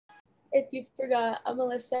If you forgot, I'm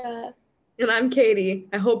Alyssa. And I'm Katie.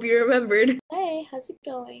 I hope you remembered. Hey, how's it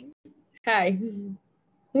going? Hi.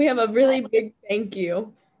 We have a really big thank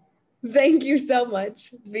you. Thank you so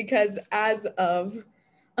much, because as of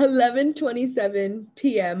 11:27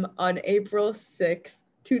 p.m. on April 6,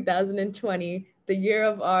 2020, the year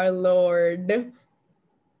of our Lord,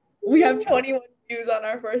 we have 21 views on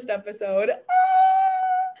our first episode. Ah!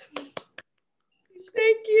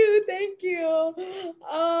 Thank you.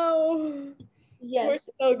 Oh, Yes.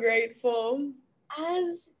 we're so grateful.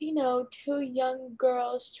 As you know, two young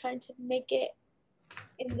girls trying to make it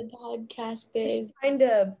in the podcast biz. Just trying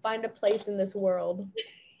to find a place in this world.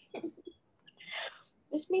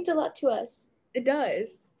 This means a lot to us. It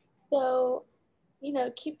does. So,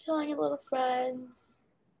 keep telling your little friends.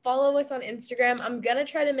 Follow us on Instagram. I'm gonna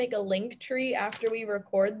try to make a link tree after we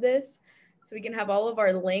record this so we can have all of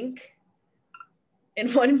our link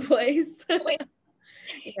in one place.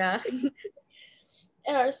 Yeah.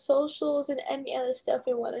 And our socials and any other stuff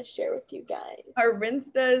we want to share with you guys. Our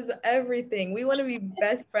Rinstas, everything. We want to be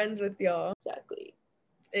best friends with y'all.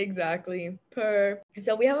 Exactly.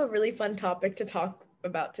 So we have a really fun topic to talk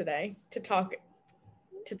about today. Topic.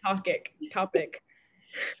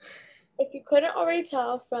 If you couldn't already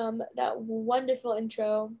tell from that wonderful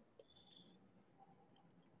intro,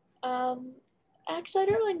 actually, I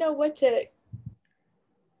don't really know what to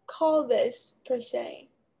call this per se.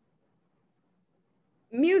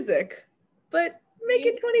 Music, but make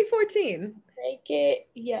it 2014. Make it,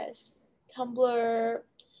 yes. Tumblr.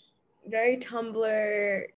 Very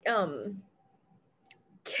Tumblr.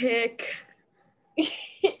 Kick.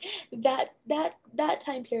 that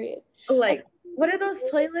time period. Like, what are those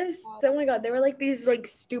playlists? Oh my god, they were like these like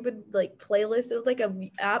stupid like playlists. It was like a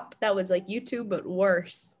app that was like YouTube but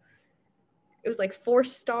worse. It was like Four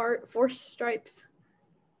Stripes,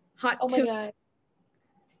 Hot Oh my Tune. god.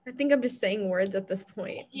 I think I'm just saying words at this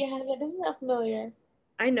point. Yeah, that doesn't sound familiar.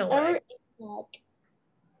 I know what.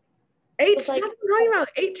 That's what I'm talking about.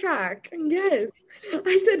 8-track. Yes.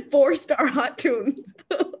 I said 4-star Hot Tunes.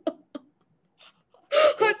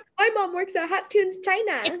 My mom works at Hot Tunes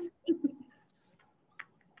China.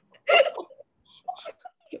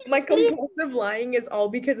 My compulsive lying is all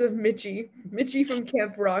because of Mitchie from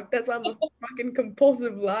Camp Rock. That's why I'm a fucking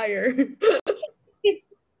compulsive liar.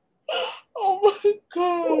 Oh my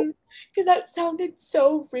god. Because that sounded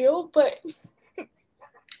so real, but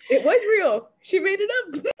it was real. She made it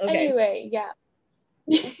up. Okay. Anyway, yeah.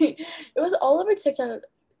 It was all over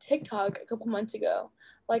TikTok a couple months ago.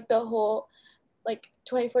 Like the whole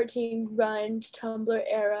 2014 grunge Tumblr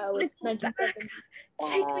era with 1970s.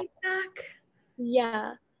 Take me back.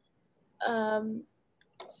 Yeah.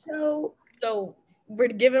 So we're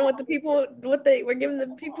giving we're giving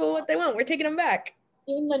the people what they want. We're taking them back.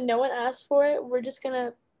 Even though no one asked for it, we're just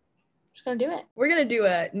gonna do it. We're gonna do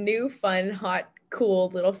a new, fun, hot, cool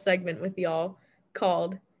little segment with y'all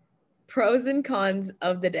called Pros and Cons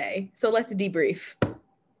of the Day. So let's debrief.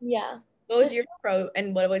 Yeah. What was your pro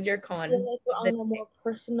and what was your con? On a more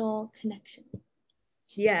personal connection.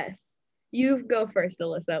 Yes. You go first,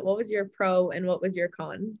 Alyssa. What was your pro and what was your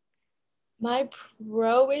con? My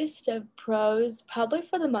proest of pros, probably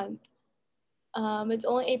for the month. It's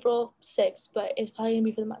only April 6th, but it's probably gonna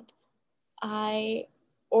be for the month. I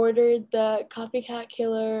ordered the Copycat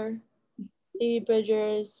Killer, Phoebe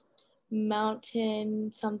Bridgers,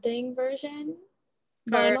 Mountain something version.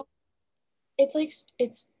 Vinyl.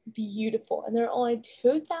 It's beautiful, and there are only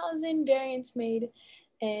 2,000 variants made,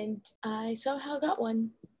 and I somehow got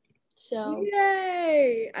one. So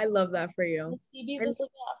yay! I love that for you. Phoebe was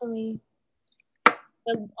looking out for me.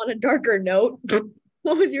 On a darker note,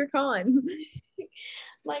 what was your con?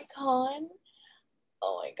 My con?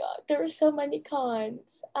 Oh my god, there were so many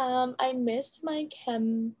cons. I missed my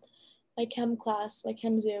chem class, my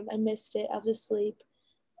chem Zoom. I missed it. I was asleep.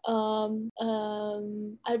 I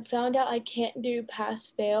found out I can't do pass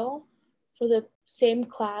fail for the same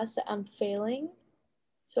class that I'm failing.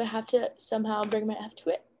 So I have to somehow bring my F to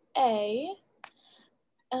an A.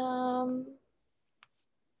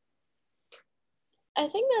 I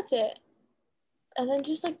think that's it. And then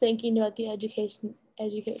just thinking about the education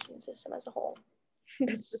system as a whole.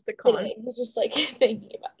 That's just a con. It was just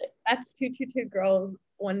thinking about it. That's 222 girls,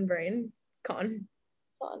 one brain. Con.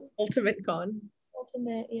 Ultimate con.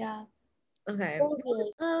 Ultimate, yeah. Okay. What was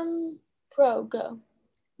yours? Pro, go.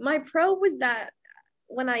 My pro was that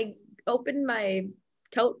when I opened my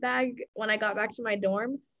tote bag when I got back to my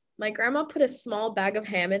dorm, my grandma put a small bag of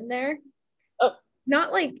ham in there. Oh.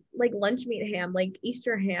 Not like lunch meat ham, like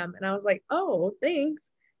Easter ham. And I was like, oh,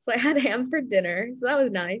 thanks. So I had ham for dinner. So that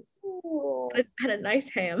was nice. I had a nice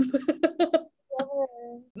ham.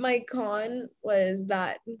 My con was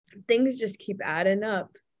that things just keep adding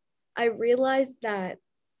up. I realized that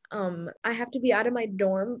I have to be out of my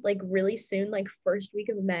dorm like really soon, like first week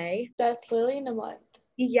of May. That's literally in a month.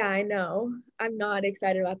 Yeah, I know. I'm not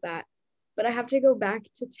excited about that. But I have to go back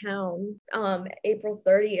to town April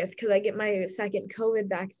 30th because I get my second COVID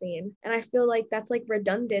vaccine. And I feel like that's like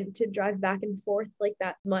redundant to drive back and forth like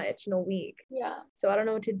that much in a week. Yeah. So I don't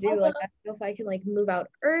know what to do. Like I don't know if I can like move out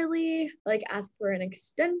early, like ask for an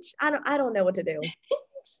extension. I don't know what to do.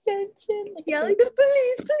 Extension. Like Yeah, like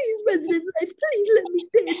please, resident life, please let me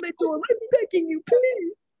stay in my dorm. I'm begging you,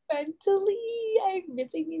 please. mentally, I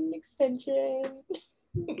really need an extension.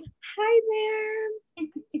 Hi there.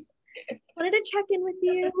 Just wanted to check in with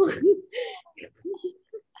you.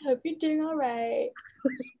 I hope you're doing all right.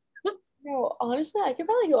 No, honestly, I could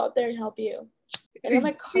probably go up there and help you. I know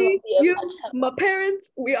my car won't be you, of much help. my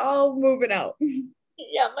parents, we all moving out.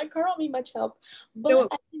 Yeah, my car won't be much help, but No.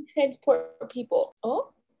 I can transport people.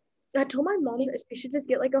 Oh, I told my mom that she should just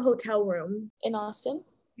get like a hotel room. in Austin?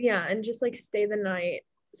 Yeah, and just like stay the night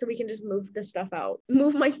so we can just move the stuff out.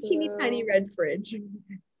 Move my teeny tiny red fridge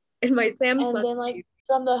and my Samsung. And then like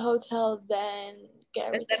from the hotel, then get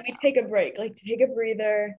everything. And then we take a break, like take a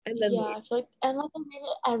breather, and then yeah, I feel like and like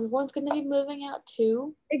everyone's gonna be moving out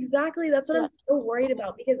too. Exactly, that's what I'm so worried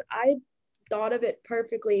about because I thought of it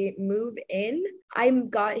perfectly. Move in. I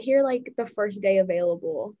got here like the first day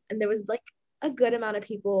available, and there was like a good amount of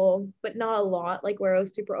people, but not a lot, like where it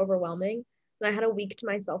was super overwhelming. And I had a week to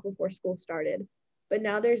myself before school started. But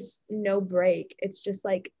now there's no break. It's just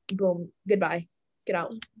like boom, goodbye, get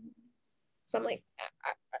out. So I'm like,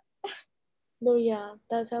 no, yeah,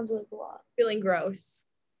 that sounds like a lot. Feeling gross.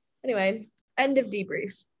 Anyway, end of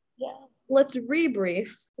debrief. Yeah. Let's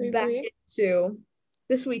rebrief back into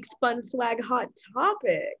this week's fun swag hot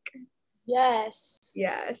topic. Yes.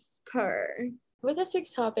 Yes, With this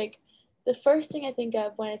week's topic, the first thing I think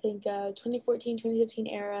of when I think 2014, 2015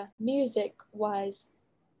 era music-wise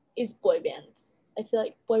is boy bands. I feel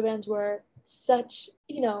like boy bands were such,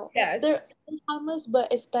 yes, they're timeless,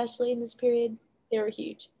 but especially in this period, they were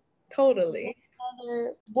huge. Totally.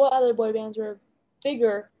 What other boy bands were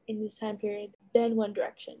bigger in this time period than One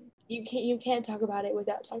Direction? You can't talk about it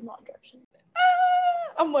without talking about One Direction.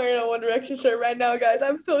 I'm wearing a One Direction shirt right now, guys.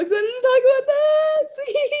 I'm so excited to talk about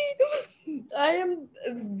this. I am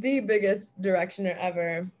the biggest Directioner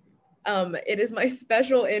ever. It is my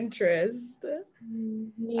special interest.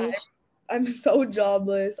 I'm so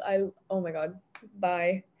jobless. Oh my god.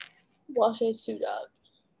 Bye. Wash it suit up.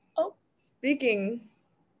 Oh. Speaking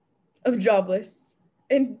of jobless,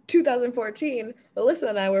 in 2014, Alyssa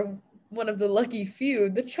and I were one of the lucky few,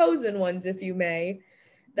 the chosen ones, if you may,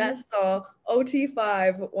 that saw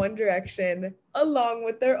OT5 One Direction along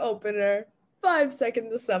with their opener, 5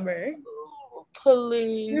 Seconds of Summer. Oh,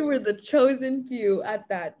 please. We were the chosen few at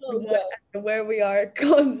that Where We Are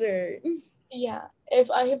concert. Yeah. If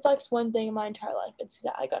I could flex one thing in my entire life, it's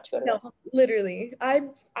that I got to go to that concert. Literally. I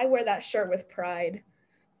wear that shirt with pride.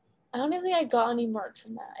 I don't even think I got any merch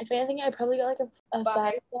from that. If anything, I probably got like a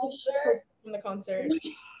 5-star shirt from the concert.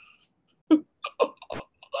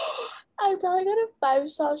 I probably got a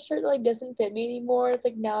 5-star shirt that like doesn't fit me anymore. It's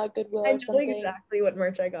like now at Goodwill or something. I know exactly what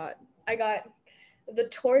merch I got. I got the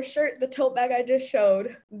tour shirt, the tote bag I just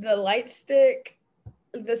showed, the light stick,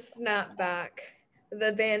 the snapback,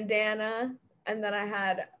 the bandana, and then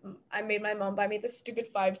I made my mom buy me the stupid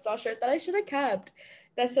 5-star shirt that I should have kept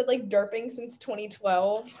that said like derping since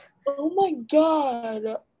 2012. Oh my god.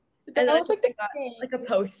 That was like a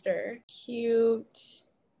poster. Cute.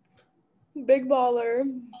 Big baller.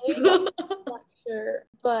 Not sure,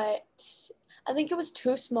 but I think it was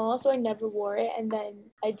too small, so I never wore it, and then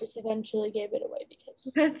I just eventually gave it away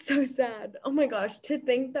because that's so sad. Oh my gosh, to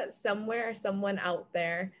think that someone out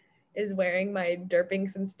there is wearing my derping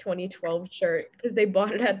since 2012 shirt because they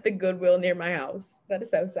bought it at the Goodwill near my house. That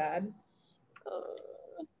is so sad.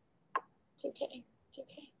 It's okay.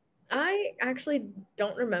 I actually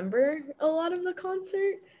don't remember a lot of the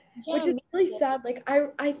concert, which is really sad. Like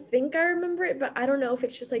I think I remember it, but I don't know if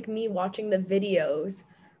it's just like me watching the videos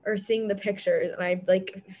or seeing the pictures and I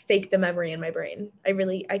like fake the memory in my brain.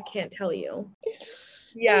 I can't tell you.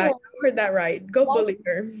 Yeah, you heard that right. Go bully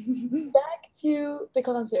her. Back to the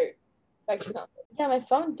concert. Yeah, my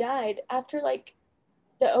phone died after like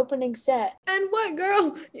the opening set. And what,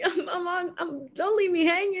 girl? Don't leave me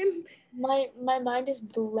hanging. My mind is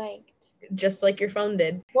blanked. Just like your phone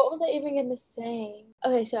did. What was I even gonna say?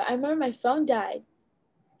 Okay, so I remember my phone died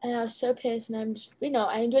and I was so pissed and I'm just,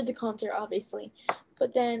 I enjoyed the concert obviously.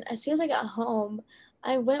 But then as soon as I got home,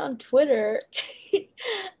 I went on Twitter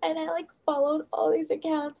and I like followed all these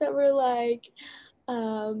accounts that were like,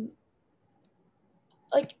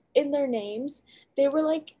 like in their names, they were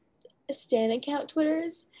like stan account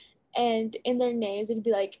Twitters, and in their names it'd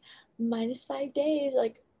be like -5 days,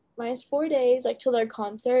 like -4 days, like till their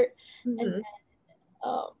concert. And then,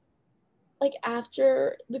 like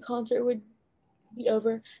after the concert would be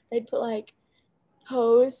over, they'd put like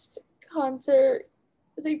post concert,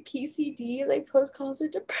 it's like PCD, like post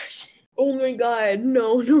concert depression. Oh my god,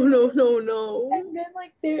 no. And then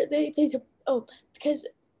like because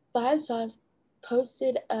Five Sauce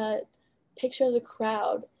posted a picture of the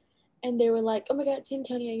crowd, and they were like, "Oh my god,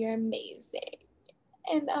 Santonio, you're amazing."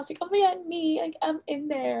 And I was like, "Oh my god, me, like I'm in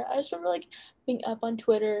there." I just remember like being up on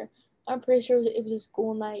Twitter. I'm pretty sure it was a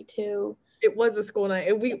school night too. It was a school night.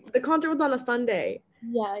 The concert was on a Sunday.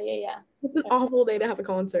 Yeah. It's an awful day to have a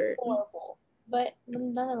concert. Horrible. But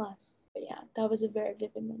nonetheless, but yeah, that was a very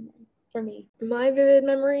vivid memory for me. My vivid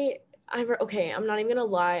memory, okay, I'm not even gonna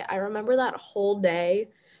lie. I remember that whole day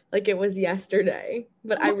like it was yesterday,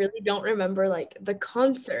 but I really don't remember like the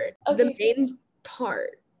concert, the main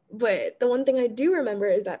part. But the one thing I do remember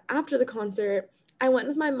is that after the concert, I went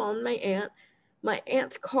with my mom and my aunt. My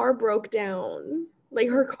aunt's car broke down. Like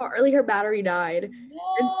her battery died. No.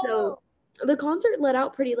 And so the concert let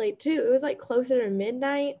out pretty late too. It was like closer to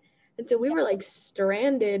midnight. And so we were like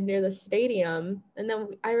stranded near the stadium. And then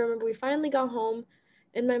I remember we finally got home,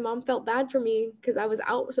 and my mom felt bad for me because I was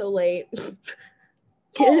out so late.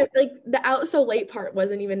 Like the out so late part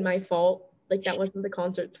wasn't even my fault. Like that wasn't the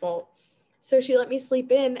concert's fault. So she let me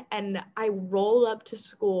sleep in, and I rolled up to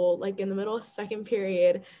school like in the middle of second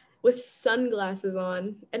period with sunglasses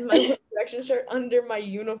on and my direction shirt under my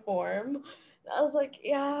uniform. I was like,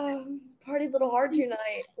 yeah, partied a little hard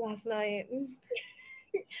tonight last night.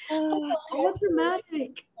 What's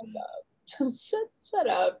dramatic? Just shut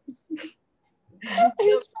up. I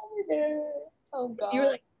was probably there. Oh god. You were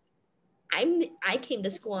like, I came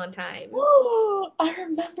to school on time. Oh, I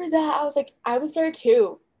remember that. I was like, I was there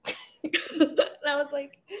too. And I was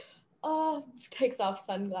like, oh, takes off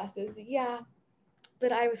sunglasses. Yeah,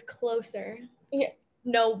 but I was closer. Yeah.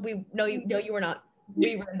 No, you were not.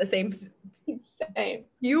 We were in the same. Same.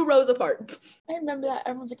 You rose apart. I remember that.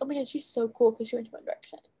 Everyone was like, oh my god, she's so cool because she went to One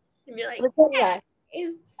Direction. And you're like, oh, yeah.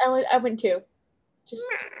 I went too. Just.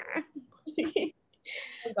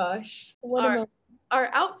 Oh gosh. Our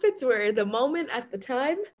outfits were the moment at the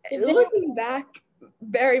time. Looking back,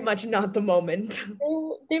 very much not the moment.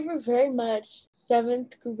 They were very much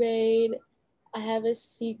 7th grade. I have a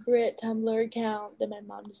secret Tumblr account that my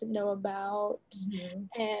mom doesn't know about.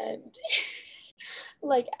 Mm-hmm. And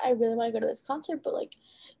like, I really want to go to this concert, but like,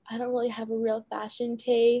 I don't really have a real fashion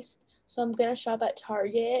taste. So I'm going to shop at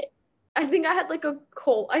Target. I think I had like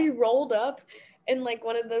I rolled up in like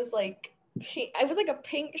one of those like, I was like a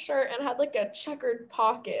pink shirt and had like a checkered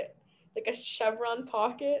pocket, like a chevron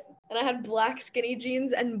pocket. And I had black skinny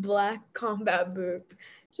jeans and black combat boots.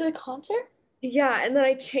 To the concert? Yeah, and then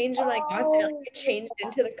I changed when I got there. Like, I changed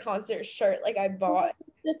into the concert shirt like I bought.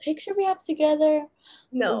 The picture we have together?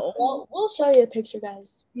 No. We'll show you the picture,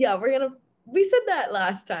 guys. Yeah, we said that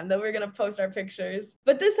last time that we're going to post our pictures.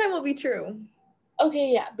 But this time will be true.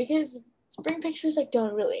 Okay, yeah, because spring pictures like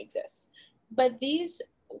don't really exist. But these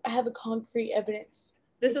have a concrete evidence.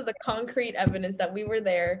 This is a concrete evidence that we were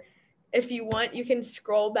there. If you want, you can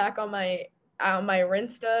scroll back on my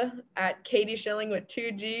Rinsta at Katie Schilling with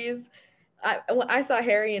 2 G's. I saw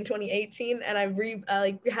Harry in 2018, and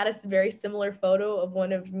I had a very similar photo of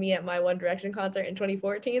one of me at my One Direction concert in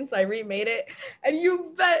 2014. So I remade it, and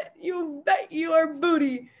you bet your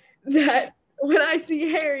booty that when I see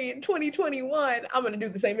Harry in 2021, I'm gonna do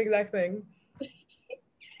the same exact thing.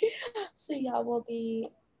 So yeah, we'll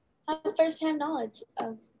have first-hand knowledge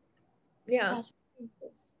of past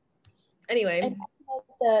experiences. Anyway, and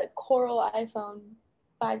the Coral iPhone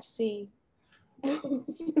 5C.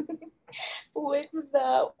 With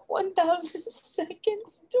the 1,000 second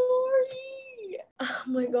story. Oh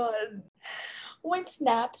my god. When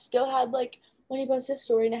Snap still had like, when he posted a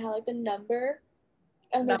story and it had like the number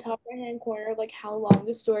on the top right hand corner of like how long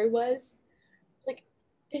the story was. It's like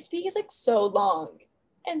 50 is like so long.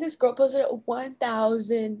 And this girl posted a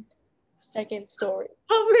 1,000 second story.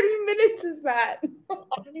 How many minutes is that?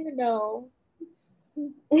 I don't even know.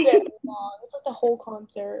 Very long. It's like the whole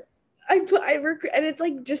concert. And it's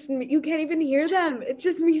like just me, you can't even hear them. It's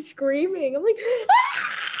just me screaming. I'm like,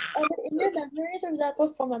 ah! In your memories, or was that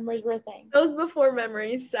before memories were a thing? That was before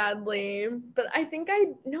memories, sadly. But I think I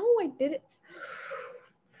did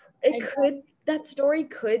it. That story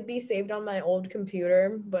could be saved on my old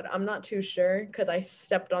computer, but I'm not too sure because I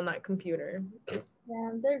stepped on that computer.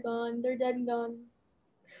 Yeah, they're gone. They're dead and gone.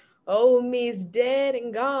 Oh, me's dead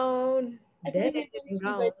and gone. I feel like Dang, they've been too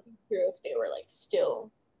wow. good to be true if they were like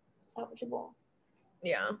still salvageable.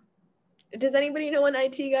 Yeah. Does anybody know an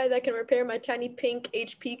IT guy that can repair my tiny pink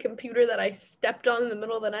HP computer that I stepped on in the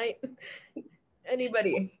middle of the night?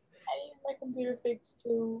 Anybody? I need my computer fixed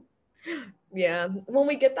too. Yeah. When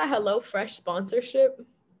we get that HelloFresh sponsorship,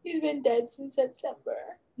 He's been dead since September.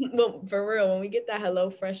 well, for real, when we get that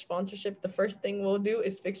HelloFresh sponsorship, the first thing we'll do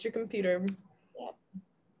is fix your computer. Yep.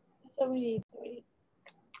 That's what we need.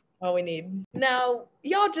 All we need. Now,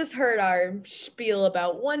 y'all just heard our spiel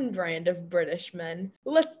about one brand of British men.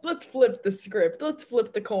 Let's flip the script. Let's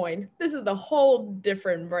flip the coin. This is the whole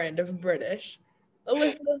different brand of British.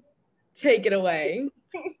 Alyssa, take it away.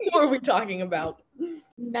 Who are we talking about?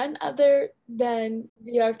 None other than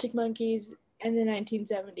the Arctic Monkeys and the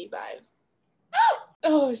 1975.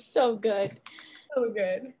 Oh, so good. So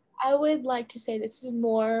good. I would like to say this is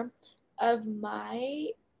more of my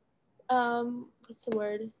what's the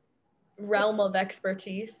word? Realm of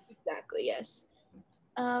expertise. Exactly, yes.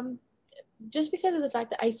 Just because of the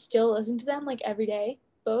fact that I still listen to them like every day,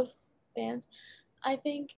 both bands, I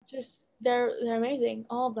think just they're amazing,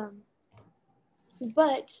 all of them.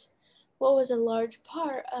 But what was a large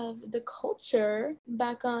part of the culture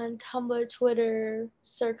back on Tumblr, Twitter,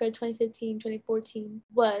 circa 2015, 2014,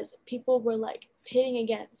 was people were like pitting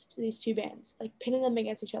against these two bands, like pitting them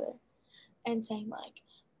against each other and saying like,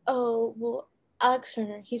 oh, well, Alex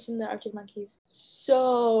Turner, he's from the Arctic Monkeys,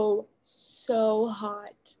 so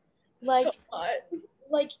hot. Like, so hot.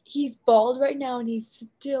 like he's bald right now and he's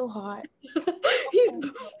still hot.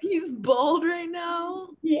 he's bald right now.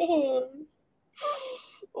 Yeah.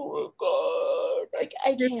 Oh my god. Like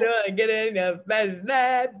I can't. Get in a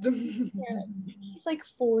business. He's like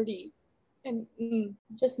 40 and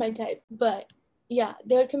just my type. But yeah,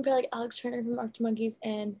 they would compare like Alex Turner from Arctic Monkeys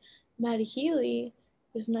and Matty Healy,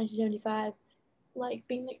 who's from 1975, like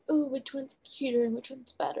being like, oh, which one's cuter and which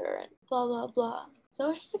one's better and blah blah blah. So it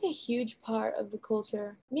was just like a huge part of the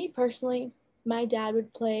culture. Me personally, my dad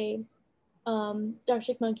would play the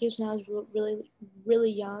Arctic Monkeys when I was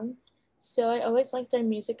really young, so I always liked their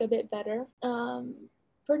music a bit better.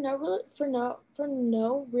 For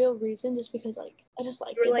no real reason, just because like I just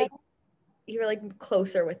liked it better. You were like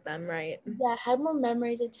closer with them, right? Yeah, had more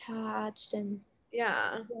memories attached and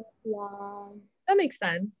yeah. Yeah. That makes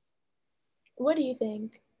sense. What do you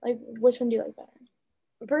think? Like, which one do you like better?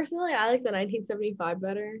 Personally, I like the 1975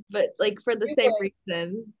 better, but like for the same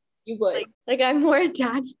reason. You would. Like I'm more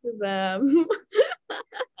attached to them.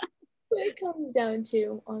 It comes down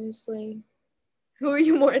to, honestly. Who are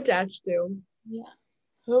you more attached to? Yeah.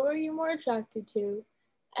 Who are you more attracted to?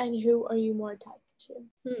 And who are you more attracted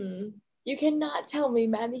to? You cannot tell me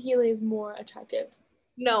Matty Healy is more attractive.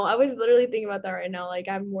 No, I was literally thinking about that right now. Like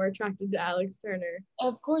I'm more attracted to Alex Turner.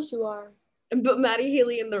 Of course you are. But Matty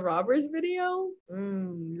Healy in the Robbers video?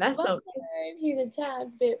 That's something. He's a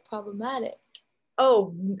tad bit problematic.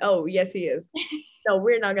 Oh, yes, he is. No,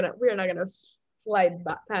 we're not gonna slide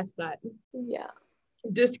past that. Yeah.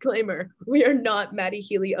 Disclaimer: we are not Matty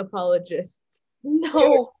Healy apologists.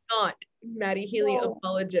 No, not Matty Healy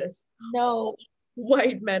apologists. No.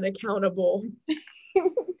 White men accountable.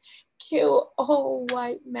 Kill all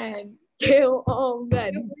white men. Kill all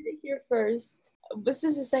men. You heard it here first. This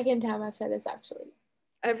is the second time I've said this, actually.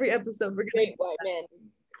 Every episode we're gonna say white man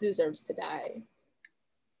deserves to die.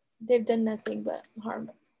 They've done nothing but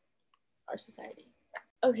harm our society.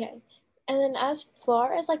 Okay, and then as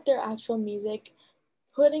far as like their actual music,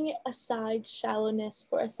 putting aside shallowness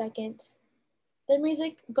for a second, their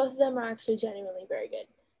music, both of them are actually genuinely very good.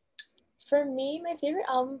 For me, my favorite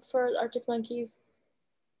album for Arctic Monkeys,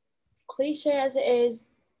 cliche as it is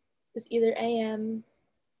either AM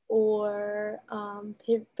or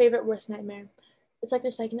Favorite Worst Nightmare. It's like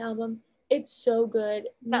their second album. It's so good.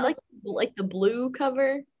 That like the blue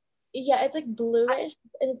cover? Yeah, it's like bluish.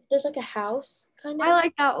 There's like a house kind of. I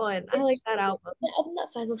like that one. I like that album. The album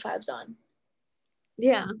that 505's on.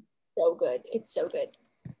 Yeah. So good. It's so good.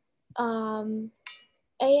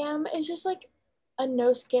 AM is just like a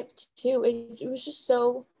no skip too. It was just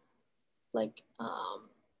so like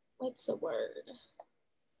what's the word?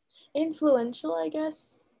 Influential, I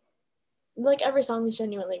guess. Like every song is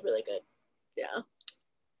genuinely really good. Yeah.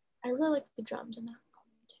 I really like the drums in that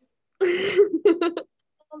album too.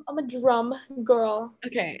 I'm a drum girl.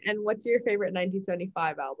 Okay, and what's your favorite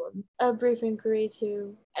 1975 album? A Brief Inquiry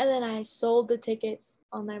too. And then I sold the tickets,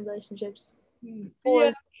 Online Relationships.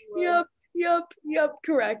 Yep,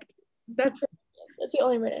 correct. That's the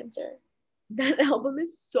only right answer. That album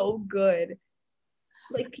is so good.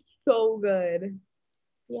 Like, so good.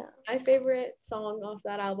 Yeah. My favorite song off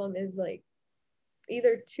that album is like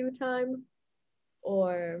either Two Time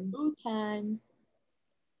or Ooh, time.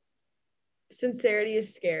 Sincerity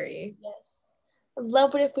is Scary. Yes.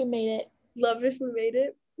 Love it if we made it. Love If We Made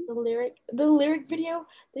It. The lyric video,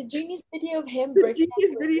 the Genius video of him The breaking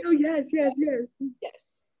Genius video, yes.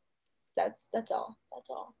 Yes. That's all. That's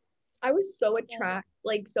all. I was so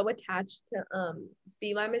so attached to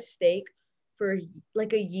Be My Mistake for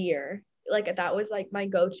like a year. Like that was like my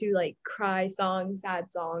go-to like cry song,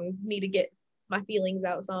 sad song, need to get my feelings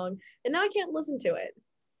out song. And now I can't listen to it.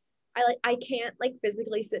 I can't like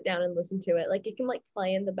physically sit down and listen to it. Like it can like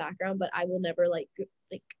play in the background, but I will never like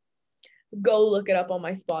go look it up on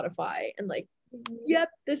my Spotify and like, yep,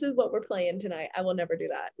 this is what we're playing tonight. I will never do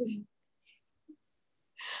that.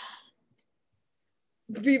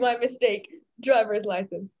 Be My Mistake, driver's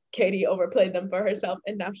license. Katie overplayed them for herself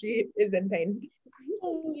and now she is in pain.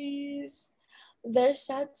 Please. There's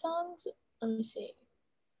sad songs. Let me see.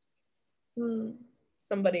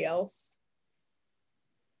 Somebody else.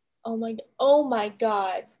 Oh my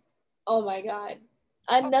god. Oh my god.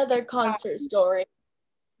 Another concert story.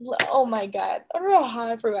 Oh my god. I don't know how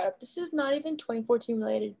I forgot it. This is not even 2014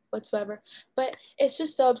 related whatsoever, but it's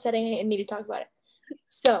just so upsetting I need to talk about it.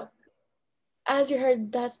 So, as you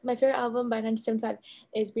heard, that's my favorite album by 1975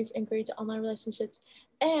 is Brief Inquiry to Online Relationships.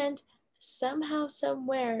 And somehow,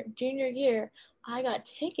 somewhere, junior year, I got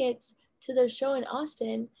tickets to the show in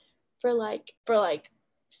Austin for like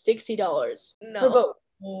 $60 for both.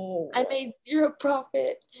 Oh. I made zero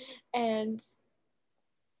profit, and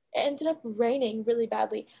it ended up raining really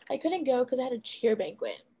badly. I couldn't go because I had a cheer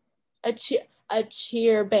banquet. A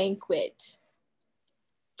cheer banquet.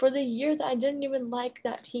 For the year that I didn't even like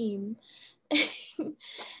that team.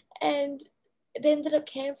 And they ended up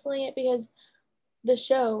canceling it because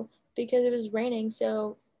it was raining,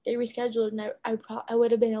 so they rescheduled and I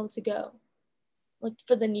would have been able to go like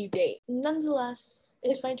for the new date. Nonetheless,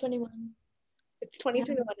 it's 2021. It's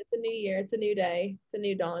 2021. It's a new year. It's a new day. It's a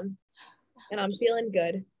new dawn. And I'm feeling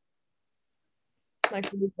good. My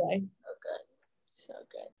food play. So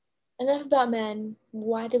good. Enough about men.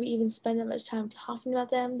 Why do we even spend that much time talking about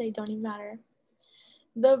them? They don't even matter.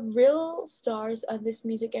 The real stars of this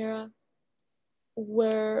music era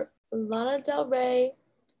were Lana Del Rey,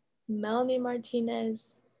 Melanie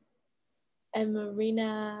Martinez, and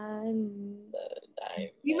Marina.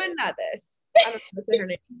 Even not this. I don't know what's her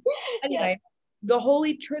name. Anyway, the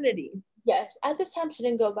Holy Trinity. Yes, at this time she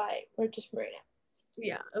didn't go by, or just Marina.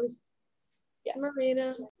 Yeah, it was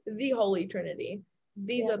Marina, the Holy Trinity.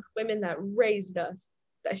 These are the women that raised us,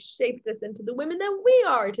 that shaped us into the women that we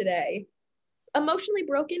are today. Emotionally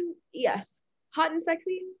broken, yes. Hot and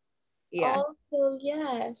sexy, yeah. Also,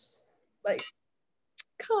 yes. Like,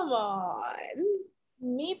 come on.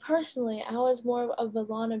 Me personally, I was more of a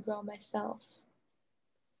Lana girl myself.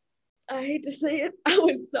 I hate to say it, I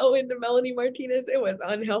was so into Melanie Martinez, it was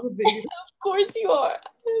unhealthy. Of course you are.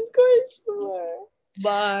 Of course you are.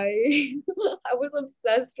 Bye. I was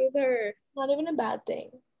obsessed with her. Not even a bad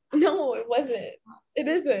thing. No, it wasn't. It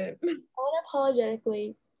isn't.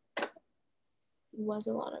 Unapologetically was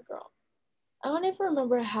a Lana girl. I don't even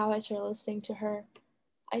remember how I started listening to her.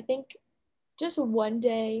 I think just one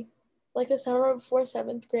day, like the summer before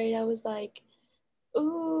 7th grade, I was like,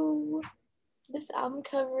 ooh, this album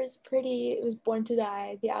cover is pretty. It was Born to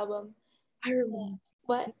Die, the album. I remember.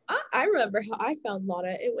 What? I remember how I found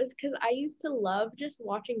Lana. It was because I used to love just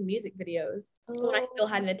watching music videos when I still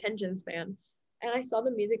had an attention span. And I saw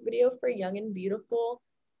the music video for Young and Beautiful.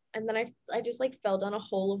 And then I just like fell down a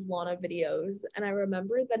hole of Lana videos. And I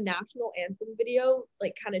remember the national anthem video,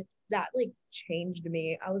 like kind of that like changed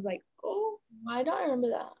me. I was like, oh. Why don't I remember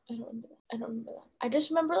that? I don't remember that. I just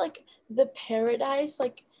remember like the Paradise,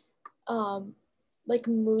 like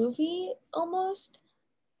movie almost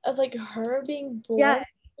of like her being born.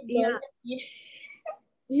 Yeah.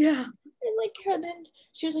 Yeah. And like her, then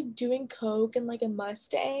she was like doing coke and like a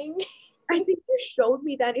Mustang. I think you showed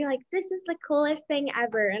me that. And you're like, this is the coolest thing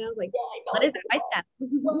ever. And I was like, what is that?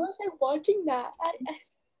 Why was I watching that?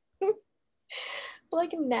 But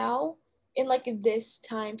like now, in like this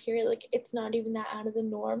time period, like it's not even that out of the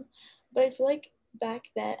norm. But I feel like back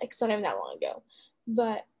then, like, it's not even that long ago,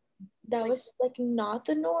 but that was like not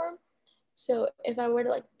the norm. So if I were to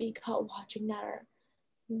like be caught watching that or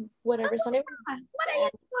whatever, it's not even what are you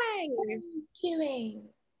doing? What are you doing?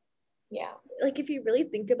 Yeah. Like if you really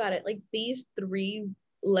think about it, like these three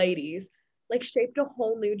ladies like shaped a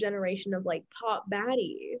whole new generation of like pop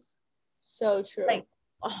baddies. So true. Like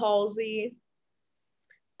Halsey,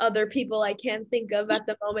 other people I can't think of at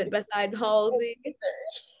the moment besides Halsey.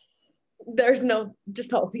 There's no,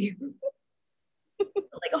 just Halsey.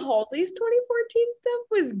 Like Halsey's 2014 stuff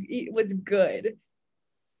was good.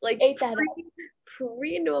 like ate that up.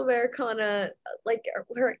 pre New Americana, like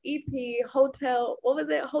her EP Hotel. What was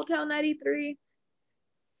it? Hotel 93.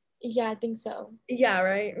 Yeah, I think so. Yeah,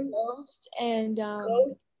 right. Ghost and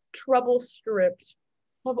Ghost Trouble Stripped.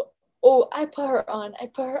 oh, I put her on. I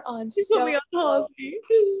put her on You put me so on low. Halsey.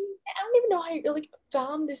 I don't even know how I like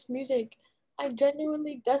found this music. I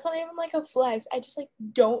genuinely, that's not even like a flex. I just like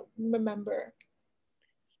don't remember.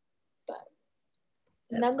 But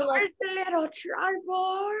nonetheless, The little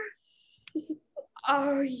trouble.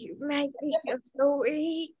 Oh, you make me feel so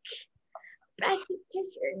weak. Becky,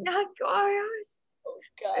 kiss your knuckles.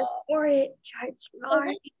 God. Before it touch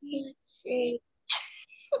my cheek.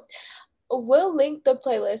 We'll link the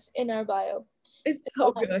playlist in our bio. It's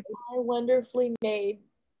so good. I wonderfully made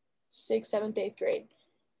 6th, 7th, 8th grade.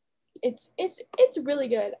 It's really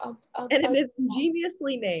good. And it is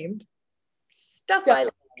ingeniously named. Stuff Yeah, I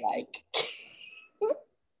like.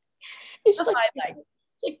 It's Stuff just I like.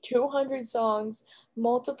 like 200 songs,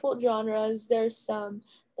 multiple genres. There's some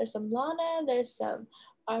Lana, there's some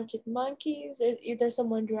Arctic Monkeys, there's some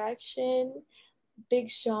One Direction, Big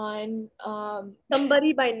Sean,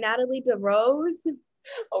 Somebody by Natalie DeRose.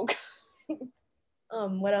 oh God.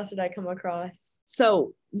 What else did I come across?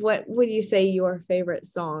 So what would you say your favorite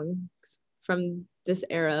songs from this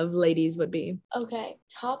era of ladies would be? Okay,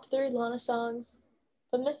 top 3 Lana songs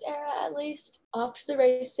from this era, at least. Off to the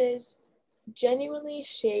Races genuinely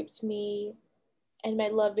shaped me and my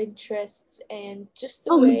love interests, and just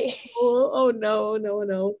the way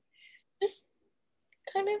no. just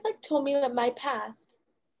kind of like told me that my path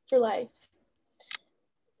for life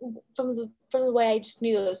from the way I just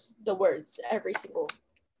knew the words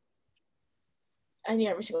I knew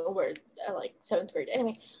every single word at like 7th grade.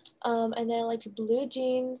 Anyway, and then I liked Blue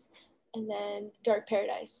Jeans, and then Dark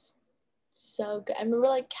Paradise. So good. I remember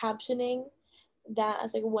like captioning that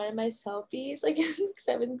as like one of my selfies, like in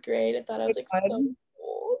 7th grade. I thought I was like so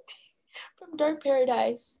cool. From Dark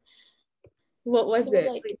Paradise. What was it?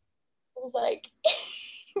 It was like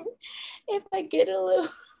if I get a little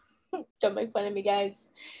don't make fun of me, guys.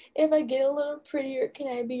 If I get a little prettier, can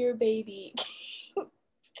I be your baby?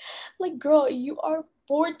 Like, girl, you are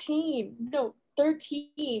 14. No, 13.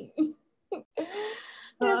 It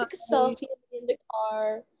was like a selfie in the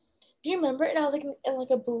car. Do you remember? And I was like in like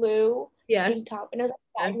a blue tank top, and I was like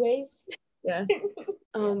sideways. Yes.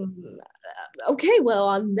 Okay, well,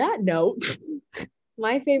 on that note,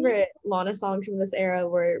 my favorite Lana songs from this era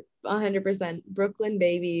were 100% Brooklyn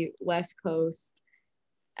Baby, West Coast,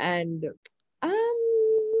 and Okay,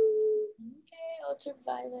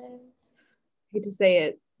 Ultraviolence. I hate to say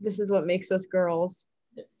it, This Is What Makes Us Girls.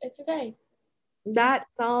 It's okay. That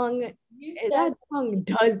song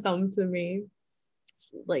does something to me,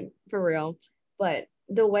 like for real. But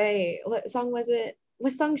the way, what song was it?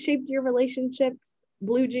 What song shaped your relationships?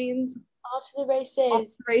 Blue Jeans. Off to the Races. Off to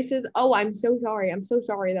the Races. Oh, I'm so sorry. I'm so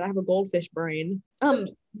sorry that I have a goldfish brain.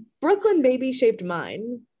 Brooklyn Baby shaped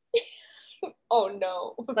mine. Oh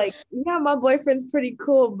no. Like, yeah, my boyfriend's pretty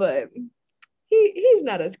cool, but he's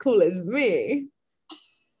not as cool as me.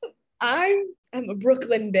 I'm a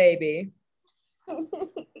Brooklyn baby.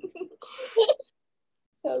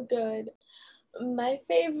 So good. My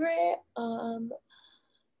favorite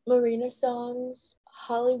Marina songs,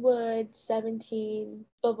 Hollywood, 17,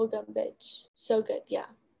 Bubblegum Bitch. So good, yeah.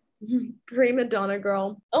 Prima Donna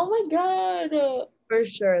Girl. Oh my God. For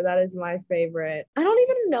sure, that is my favorite. I don't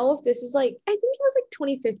even know if this is like, I think it was like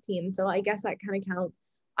 2015, so I guess that kind of counts.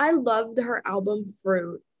 I loved her album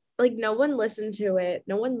Fruit. Like, no one listened to it,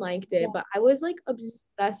 no one liked it, but I was like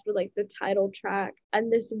obsessed with like the title track and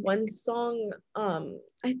this one song. I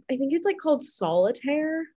think it's like called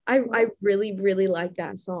Solitaire. I really, really like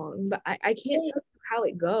that song, but I can't tell you how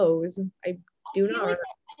it goes. I do not. Like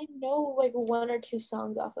I know like 1 or 2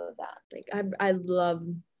 songs off of that. Like I love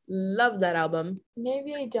that album.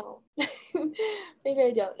 Maybe I don't. Maybe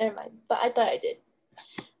I don't. Never mind. But I thought I did.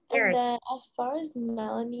 And then as far as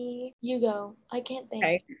Melanie, you go. I can't think.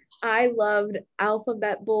 Okay. I loved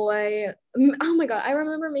Alphabet Boy. Oh my God. I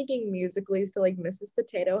remember making musicallys to like Mrs.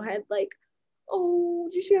 Potato Head, like, oh,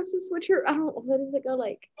 did she have to switch her? I don't know. What does it go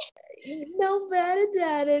like? No better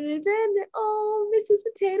dad. And then, oh, Mrs.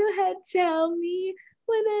 Potato Head, tell me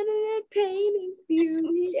when pain is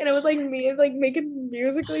beauty. And it was like me like making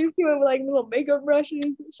musicallys to it with like little makeup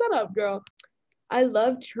brushes. Shut up, girl. I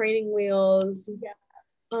love Training Wheels. Yeah.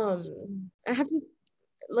 I have to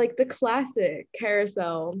like the classic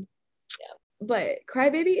Carousel. Yeah. But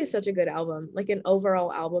Crybaby is such a good album. Like an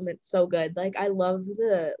overall album, it's so good. Like I love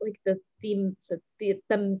the thematics.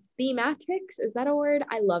 Is that a word?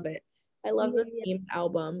 I love it. I love the themed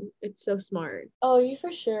album. It's so smart. Oh, you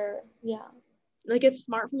for sure. Yeah. Like it's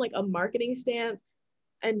smart from like a marketing stance.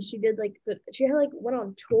 And she did like she had like went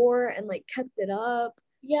on tour and like kept it up.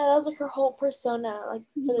 Yeah, that was like her whole persona. Like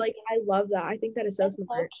for the Like I love that. I think that is so and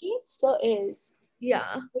smart. low-key it still is.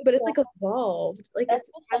 Yeah, but it's like evolved. Like That's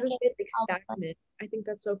it's the hasn't second been like album. stagnant. I think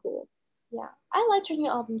that's so cool. Yeah, I liked her new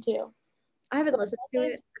album too. I haven't The listened to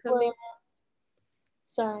it. others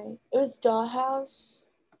sorry, it was Dollhouse.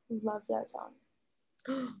 Love that song.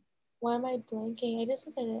 Why am I blanking? I just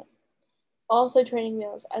looked at it. Also, Training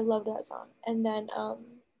Wheels. I love that song. And then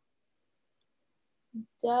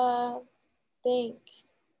the think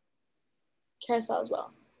Carousel as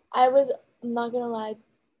well. I'm not gonna lie,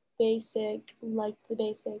 basic, like the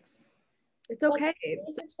basics. It's okay.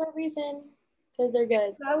 Basics for a reason, because they're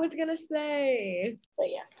good. I was gonna say,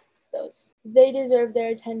 But yeah, those. They deserve their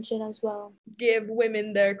attention as well. give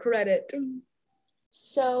women their credit.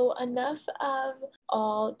 So enough of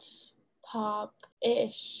alt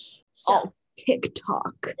pop-ish. All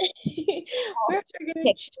TikTok. We're gonna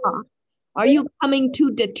TikTok. Are you coming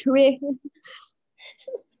to Detroit?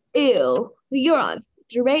 Ew, you're on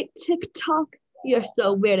straight TikTok. You're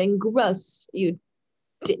so weird and gross. You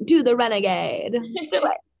do the renegade. Do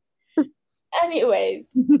it.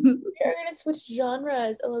 Anyways, we're gonna switch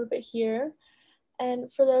genres a little bit here.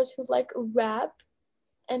 And for those who like rap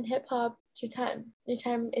and hip hop, it's your time. Your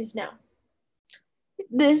time is now.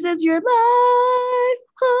 This is your life.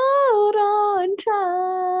 Hold on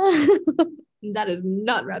time. That is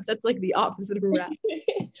not rap. That's like the opposite of rap.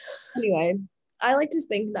 Anyway, I like to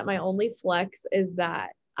think that my only flex is that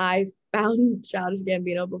I found Childish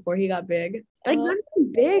Gambino before he got big. Like not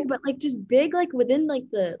even big, but like just big, like within like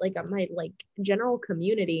the like my like general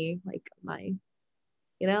community, like my,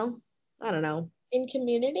 you know, I don't know. In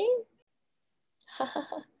community?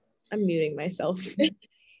 I'm muting myself.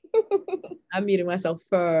 I'm muting myself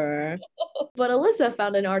for. But Alyssa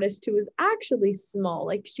found an artist who was actually small.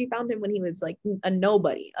 Like she found him when he was like a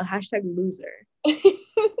nobody, a hashtag loser.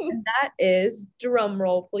 And that is, drum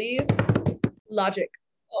roll, please, Logic.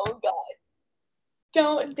 Oh God.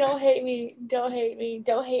 Don't hate me. Don't hate me.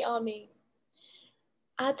 Don't hate on me.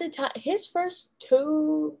 At the time, his first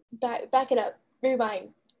two back it up. Rewind.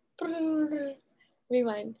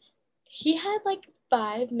 Rewind. He had like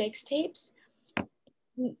 5 mixtapes.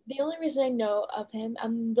 The only reason I know of him,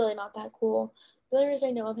 I'm really not that cool. The only reason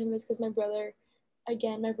I know of him is because my brother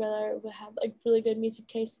would have like really good music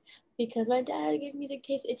taste. Because my dad had a good music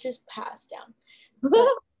taste, it just passed down. But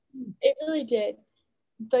it really did.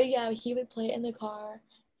 But yeah, he would play it in the car,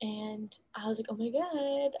 and I was like, oh my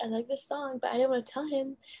God, I like this song, but I didn't want to tell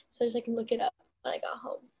him, so I just like look it up when I got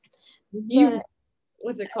home. You,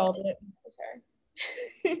 what's it called? It was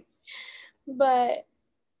her. But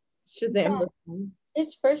Shazam. Yeah.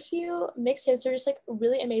 His first few mixtapes are just like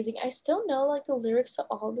really amazing. I still know like the lyrics to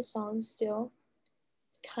all the songs still.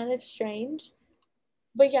 It's kind of strange.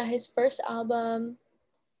 But yeah, his first album,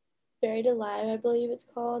 Buried Alive, I believe it's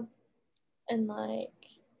called. And like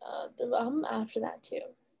the album after that too.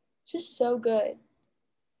 Just so good.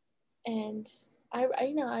 And I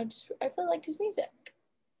really liked his music.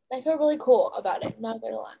 I felt really cool about it, not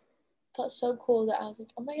gonna lie. Felt so cool that I was like,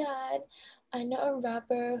 oh my God, I know a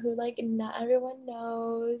rapper who like not everyone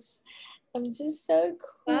knows. I'm just so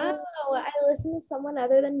cool. Wow, I listen to someone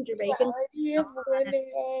other than Drake. Reality of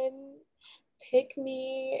women. Pick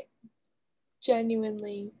me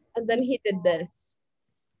genuinely. And then he did this.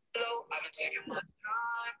 Hello, I've been taking my time.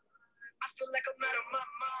 I feel like I'm out of my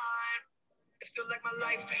mind. I feel like my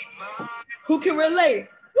life ain't mine. Who can relate?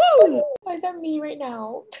 Woo! Why is that me right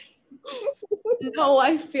now? No,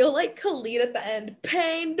 I feel like Khalid at the end.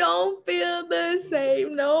 Pain don't feel the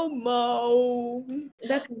same no more.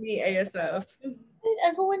 That's me, ASF. And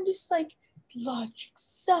everyone just like, Logic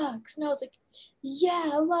sucks. And I was like,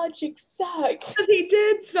 yeah, Logic sucks. Because he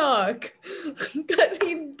did suck. Because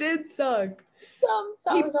he did suck. Some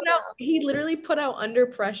songs he literally put out Under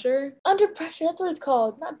Pressure. Under Pressure, that's what it's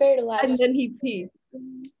called. Not Buried Alive. And then he peaked.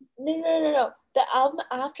 No. The album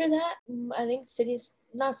after that, I think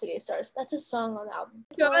not City of Stars. That's a song on the album.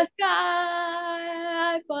 You're a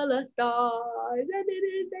sky full of stars. And it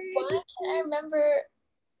is Why can't I remember?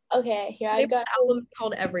 Okay, here I got the album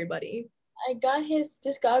called Everybody. I got his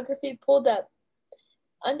discography pulled up.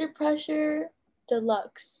 Under Pressure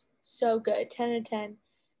Deluxe. So good. 10 out of 10.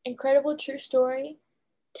 Incredible True Story.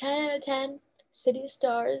 10 out of 10. City of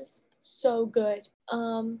Stars. So good.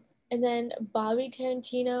 And then Bobby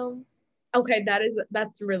Tarantino. Okay,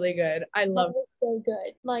 that's really good. I love it. So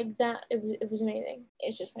good. Like that, it was amazing.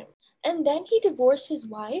 It's just fun. And then he divorced his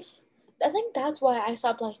wife. I think that's why I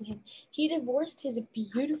stopped liking him. He divorced his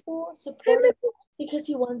beautiful, supportive because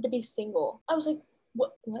he wanted to be single. I was like,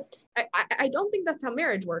 What? I don't think that's how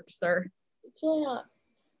marriage works, sir. It's really not.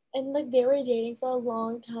 And like they were dating for a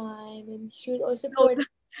long time, and she would always No, support.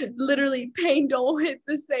 literally, pain don't hit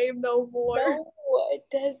the same no more. No, it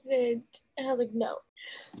doesn't. And I was like, no.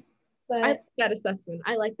 But I like that assessment.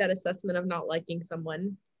 I like that assessment of not liking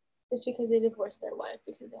someone. just because they divorced their wife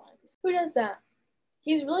because they wanted to. Who does that?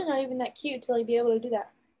 He's really not even that cute to like be able to do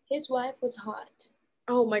that. His wife was hot.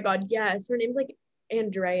 Oh my god, yes. Her name's like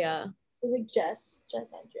Andrea. It's like Jess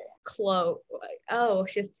Andrea. Chloe. Oh,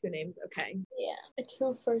 she has two names. Okay. Yeah, a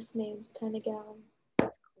two first names kind of gal.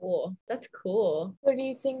 That's cool. That's cool. What do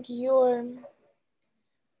you think your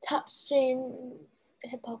top stream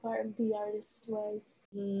hip hop R&B artist was?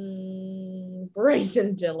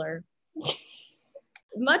 Bryson Tiller.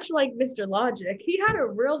 Much like Mr. Logic, he had a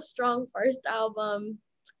real strong first album.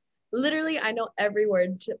 Literally, I know every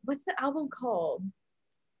word. What's the album called?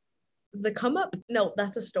 The Come Up? No,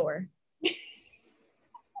 that's a store.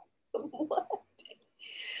 What?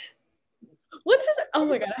 What's his? Oh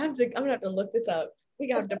my god, I'm gonna have to look this up. We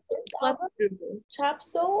have to Google. Trap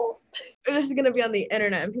Soul? This is gonna be on the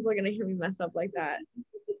internet, and people are gonna hear me mess up like that.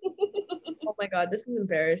 Oh my god, this is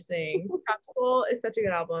embarrassing. Trap Soul is such a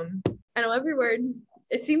good album. I know every word.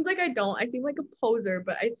 It seems like I don't. I seem like a poser,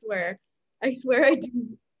 but I swear I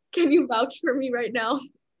do. Can you vouch for me right now?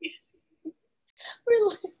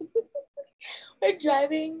 We're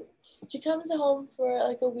driving. She comes home for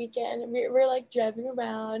like a weekend. And we're like driving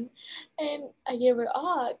around, and I give her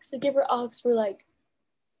aux. For like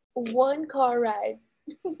one car ride.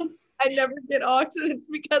 I never get aux, and it's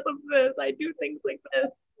because of this. I do things like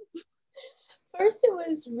this. First, it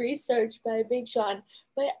was Research by Big Sean,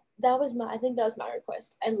 but I think that was my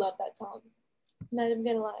request. I love that song. Not even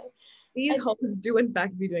gonna lie. These hoes do in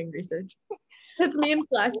fact be doing research. That's me in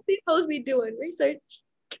class. These hoes be doing research.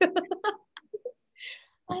 I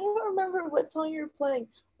don't remember what song you were playing.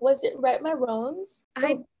 Was it Right My Wrongs?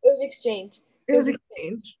 It was Exchange. It was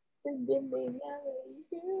Exchange.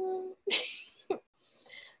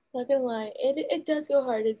 Not gonna lie, it does go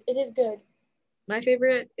hard. It is good. My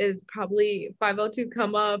favorite is probably 502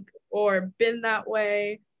 Come Up or Been That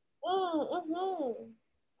Way or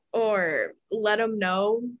Let 'Em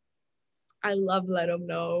Know. I love Let 'Em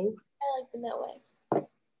Know. I like Been That Way.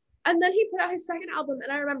 And then he put out his second album,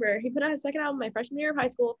 and I remember he put out his second album my freshman year of high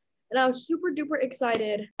school, and I was super duper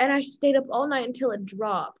excited, and I stayed up all night until it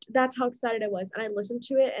dropped. That's how excited I was, and I listened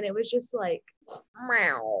to it, and it was just like,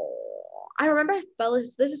 meow. I remember I fell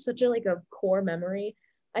asleep. This is such a like a core memory.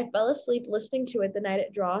 I fell asleep listening to it the night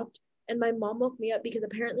it dropped, and my mom woke me up because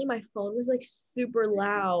apparently my phone was like super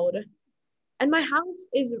loud, and my house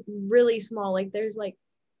is really small. Like there's like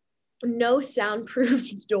no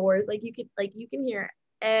soundproof doors. Like you can hear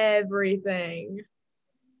everything.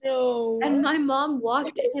 No. And my mom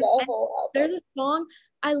walked in. There's a song.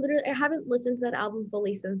 I haven't listened to that album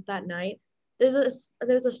fully since that night. There's a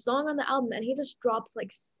song on the album, and he just drops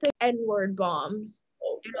like 6 N-word bombs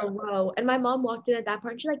in a row. And my mom walked in at that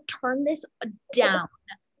part, and she's like, "Turn this down.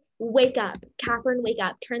 Wake up, Catherine. Wake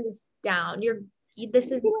up. Turn this down. Turn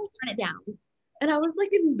it down." And I was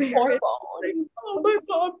like embarrassed. Like, oh, my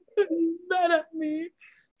mom is mad at me.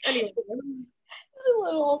 Anyway. I was a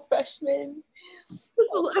little freshman.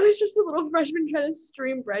 I was just a little freshman trying to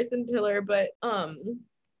stream Bryson Tiller, but I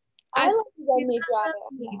like Run Me Dry.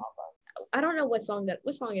 I don't know what song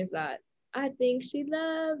is that? I think she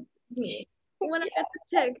loved me when I got the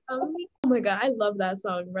text on me. Oh my god, I love that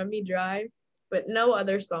song, Run Me Dry, but no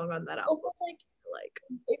other song on that album.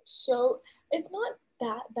 It's not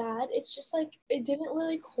that bad. It's just like it didn't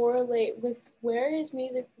really correlate with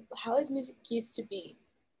how his music used to be.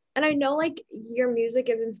 And I know like your music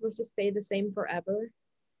isn't supposed to stay the same forever,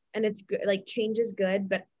 and it's good, like change is good,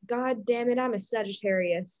 but god damn it, I'm a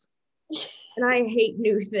Sagittarius and I hate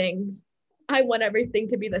new things. I want everything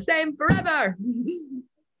to be the same forever.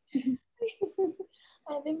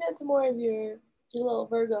 I think that's more of your little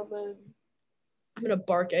Virgo moon. I'm gonna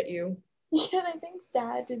bark at you. Yeah, I think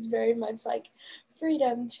Sag is very much like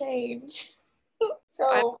freedom, change. So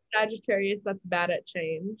I'm Sagittarius that's bad at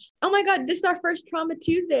change. Oh my god, this is our first Trauma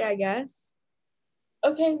Tuesday, I guess.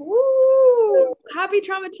 Okay, woo! Happy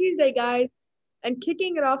Trauma Tuesday, guys. And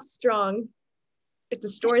kicking it off strong. It's a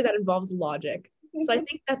story that involves logic. So I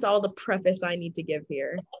think that's all the preface I need to give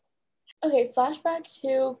here. Okay, flashback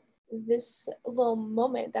to this little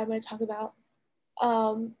moment that I'm going to talk about.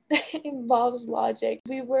 That involves logic.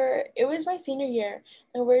 It was my senior year,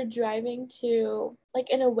 and we're driving to like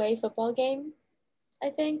an away football game, I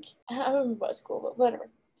think. I don't remember what school, but whatever.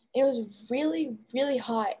 It was really, really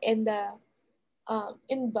hot in the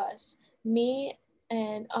bus. Me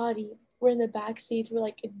and Audie were in the back seats, were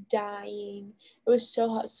like dying. It was so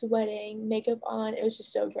hot, sweating, makeup on. It was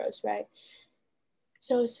just so gross, right?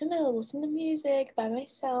 So I was sitting there listening to music by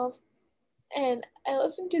myself, and I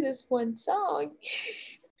listened to this one song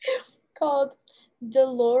called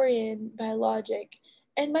DeLorean by Logic.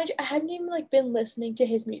 And I hadn't even like been listening to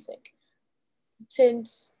his music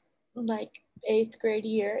since like 8th grade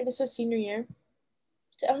year, and this was senior year.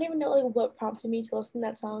 So I don't even know like what prompted me to listen to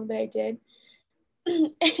that song, but I did.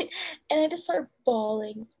 And I just started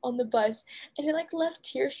bawling on the bus, and it like left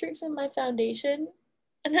tear streaks in my foundation.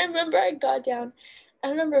 And I remember I got down. I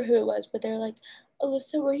don't remember who it was, but they're like,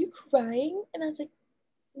 "Alyssa, were you crying?" And I was like,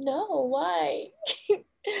 "No, why?" I'm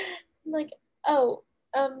like, "Oh,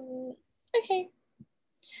 okay."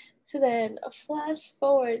 So then, a flash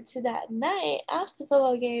forward to that night after the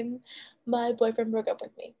football game, my boyfriend broke up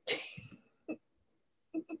with me.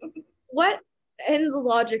 What in the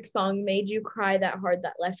Logic song made you cry that hard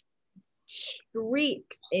that left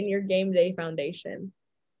streaks in your game day foundation?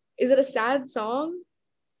 Is it a sad song?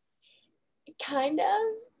 Kind of.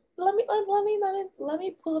 Let me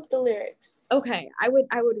pull up the lyrics. Okay, I would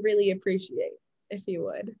really appreciate if you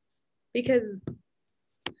would, because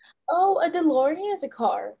Oh, a DeLorean is a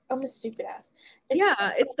car. I'm a stupid ass.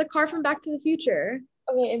 yeah, it's the car from Back to the Future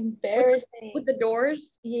Okay, embarrassing. with the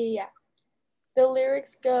doors. Yeah. The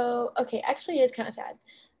lyrics go, okay, actually it is kind of sad.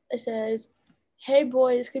 It says, "Hey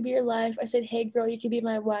boy, this could be your life." I said, "Hey girl, you could be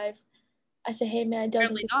my wife." I said, "Hey man, don't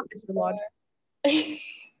Apparently think not, Mr. Logic.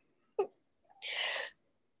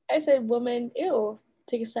 I said, "Woman, ew,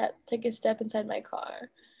 take a step inside my car.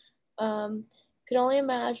 Could only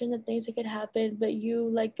imagine the things that could happen, but you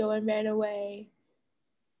let go and ran away."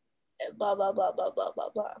 Blah blah blah blah blah blah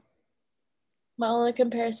blah. My only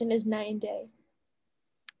comparison is night and day.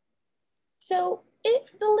 So the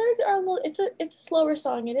lyrics are a little. It's a slower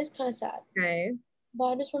song. It is kind of sad. Okay. But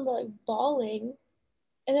I just remember like bawling,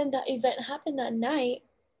 and then that event happened that night.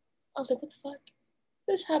 I was like, "What the fuck?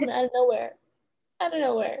 This happened out of nowhere, out of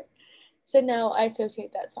nowhere." So now I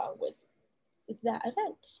associate that song with that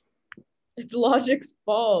event. It's Logic's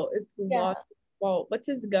fault. It's Yeah. Logic's fault. What's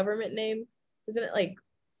his government name? Isn't it like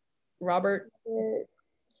Robert? Or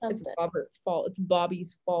something. It's Robert's fault. It's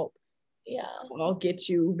Bobby's fault. Yeah. I'll get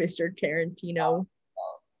you, Mr. Tarantino.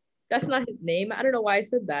 That's not his name. I don't know why I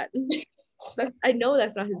said that. I know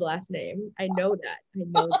that's not his last name. I know that. I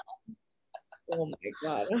know that. Oh my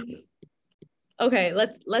god. Okay,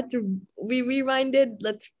 we rewinded.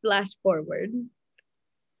 Let's flash forward.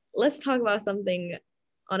 Let's talk about something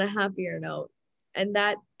on a happier note. And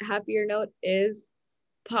that happier note is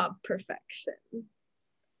pop perfection.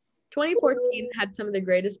 2014 had some of the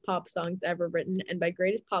greatest pop songs ever written. And by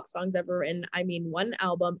greatest pop songs ever written, I mean one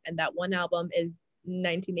album. And that one album is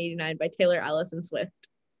 1989 by Taylor Allison Swift.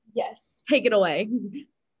 Yes. Take it away.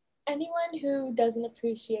 Anyone who doesn't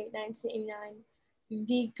appreciate 1989,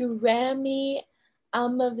 the Grammy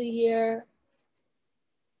Album of the Year,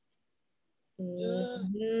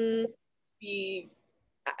 Mhm. the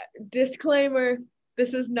Disclaimer,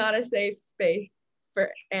 this is not a safe space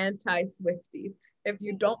for anti-Swifties. If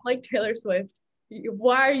you don't like Taylor Swift,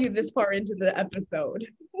 why are you this far into the episode?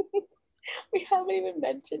 we haven't even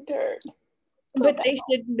mentioned her. But they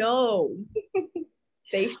should know.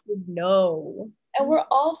 They should know. And we're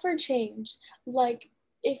all for change. Like,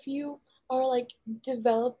 if you are like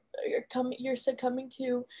you're succumbing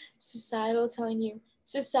to society,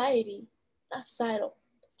 not societal,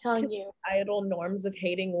 telling you Societal norms of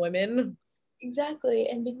hating women. exactly,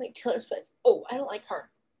 and being like, Taylor Swift, oh, I don't like her.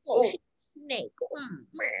 Oh, she's a snake.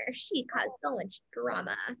 She caused so much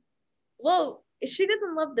drama. Well, she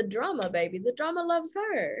doesn't love the drama, baby. The drama loves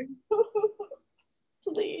her.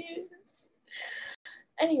 Please.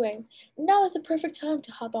 Anyway, now is the perfect time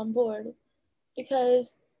to hop on board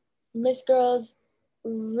because Miss Girl's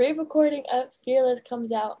re-recording of Fearless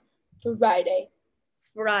comes out Friday.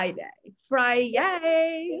 Friday.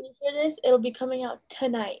 When you hear this, it'll be coming out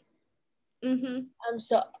tonight.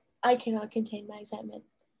 So I cannot contain my excitement.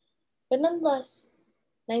 But nonetheless,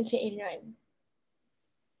 1989.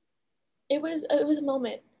 It was a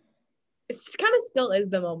moment. It kind of still is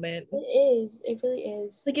the moment. It is. It really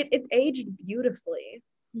is. Like it's aged beautifully.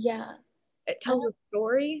 Yeah. It tells a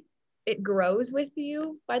story. It grows with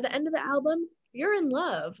you. By the end of the album, you're in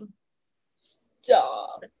love.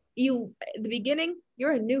 Stop. You at the beginning,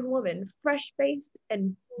 you're a new woman, fresh-faced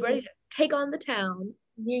and ready to take on the town.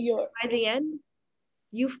 New York. By the end,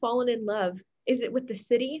 you've fallen in love. Is it with the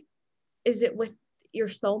city? Is it with your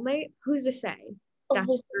soulmate? Who's to say? That's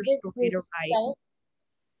your story to write.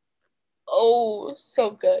 Oh,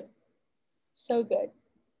 so good. So good.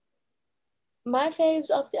 My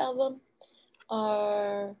faves off the album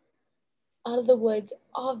are Out of the Woods,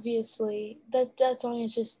 obviously. That song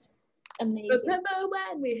is just amazing. Remember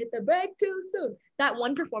when we hit the break too soon? That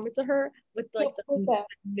one performance of her with like the Yeah.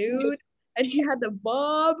 nude, and she had the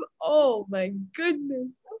bob. Oh my goodness.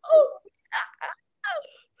 Oh.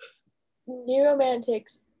 New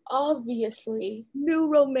Romantics, obviously. New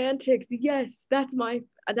Romantics. Yes, that's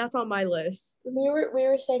on my list. We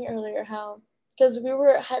were saying earlier how, because we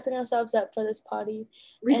were hyping ourselves up for this party.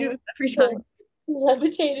 We do this every time.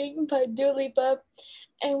 Levitating by Dua Lipa.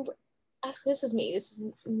 And actually, this is me. This is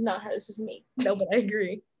not her. This is me. No, but I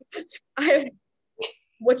agree.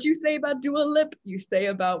 What you say about Dua Lip, you say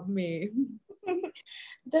about me.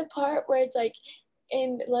 The part where it's like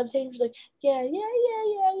in Levitating, she's like, yeah, yeah, yeah,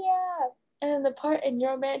 yeah, yeah. And then the part in New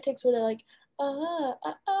Romantics where they're like,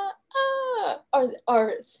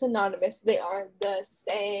 are synonymous. They aren't the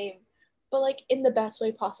same, but like in the best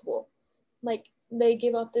way possible. Like they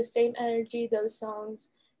give off the same energy, those songs,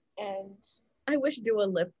 and I wish Dua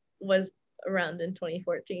Lip was around in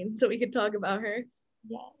 2014 so we could talk about her.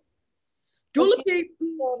 yeah. Dua Lip. Feeling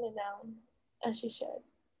it now, as she should.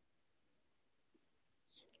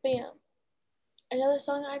 But yeah, another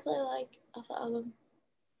song I really like off the album.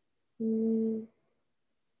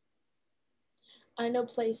 I Know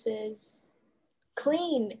Places.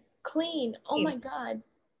 Clean. Oh my god.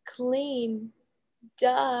 Clean.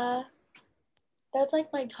 Duh. That's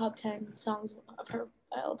like my top 10 songs of her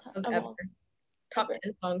all time. Of ever. Top 10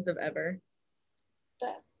 songs of ever.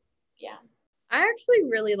 But yeah. I actually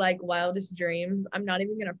really like Wildest Dreams. I'm not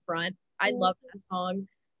even gonna front. I love that song.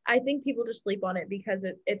 I think people just sleep on it because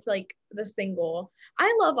it's like the single.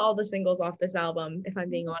 I love all the singles off this album, if I'm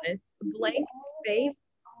being honest. Blank Space.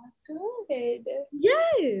 Good.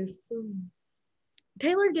 Yes.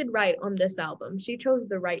 Taylor did right on this album. She chose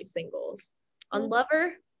the right singles. On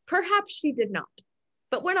Lover, perhaps she did not.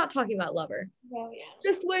 But we're not talking about Lover. Oh, yeah.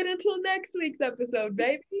 Just wait until next week's episode,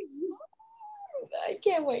 baby. I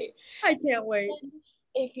can't wait. I can't wait.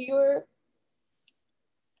 If you're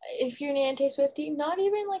an anti-Swiftie, not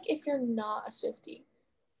even like if you're not a Swiftie,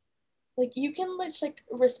 like you can like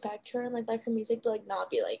respect her and like her music, but like not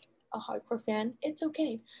be like a hardcore fan. It's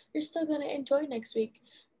okay. You're still gonna enjoy next week.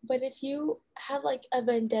 But if you have like a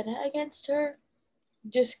vendetta against her,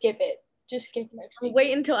 just skip it. Just skip next week.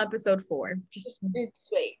 Wait until episode 4. Just wait.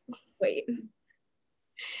 Wait.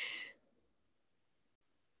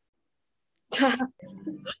 Let's live it up.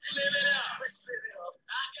 Let's live it up.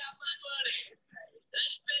 I got my money.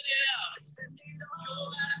 Let's spend it up. Go out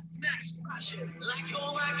and smash smashing like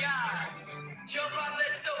oh my god. Jump on the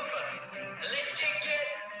sofa. Let's kick it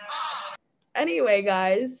off. Anyway,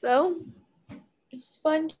 guys, so it was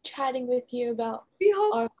fun chatting with you about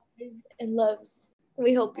our highs and lows.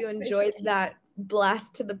 We hope you enjoyed that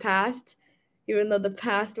blast to the past, even though the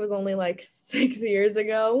past was only like 6 years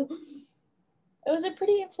ago. It was a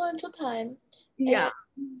pretty influential time. Yeah.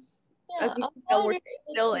 As you can tell, we're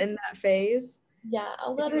still in that phase. Yeah,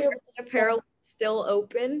 I'm glad we're able to. Apparel is still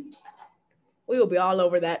open. We will be all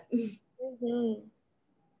over that. I'm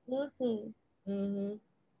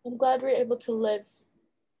glad we're able to live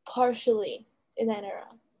partially in that era,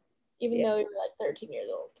 even though we were like 13 years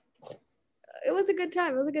old. It was a good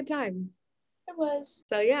time. It was.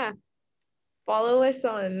 So yeah, follow us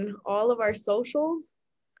on all of our socials.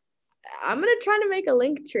 I'm gonna try to make a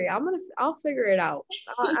link tree. I'll figure it out.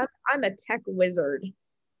 I'm a tech wizard.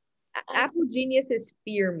 Apple geniuses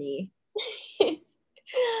fear me.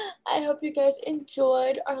 I hope you guys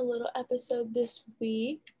enjoyed our little episode this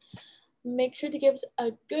week. Make sure to give us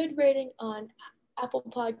a good rating on Apple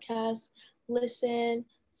Podcasts. Listen,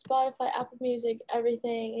 Spotify, Apple Music,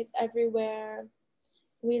 everything. It's everywhere.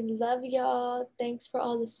 We love y'all. Thanks for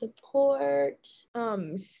all the support.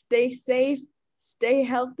 Stay safe, stay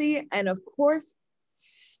healthy, and of course,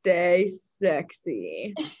 stay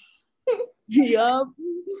sexy. Yup.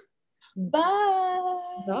 Bye.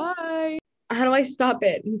 Bye. How do I stop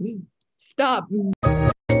it? Stop.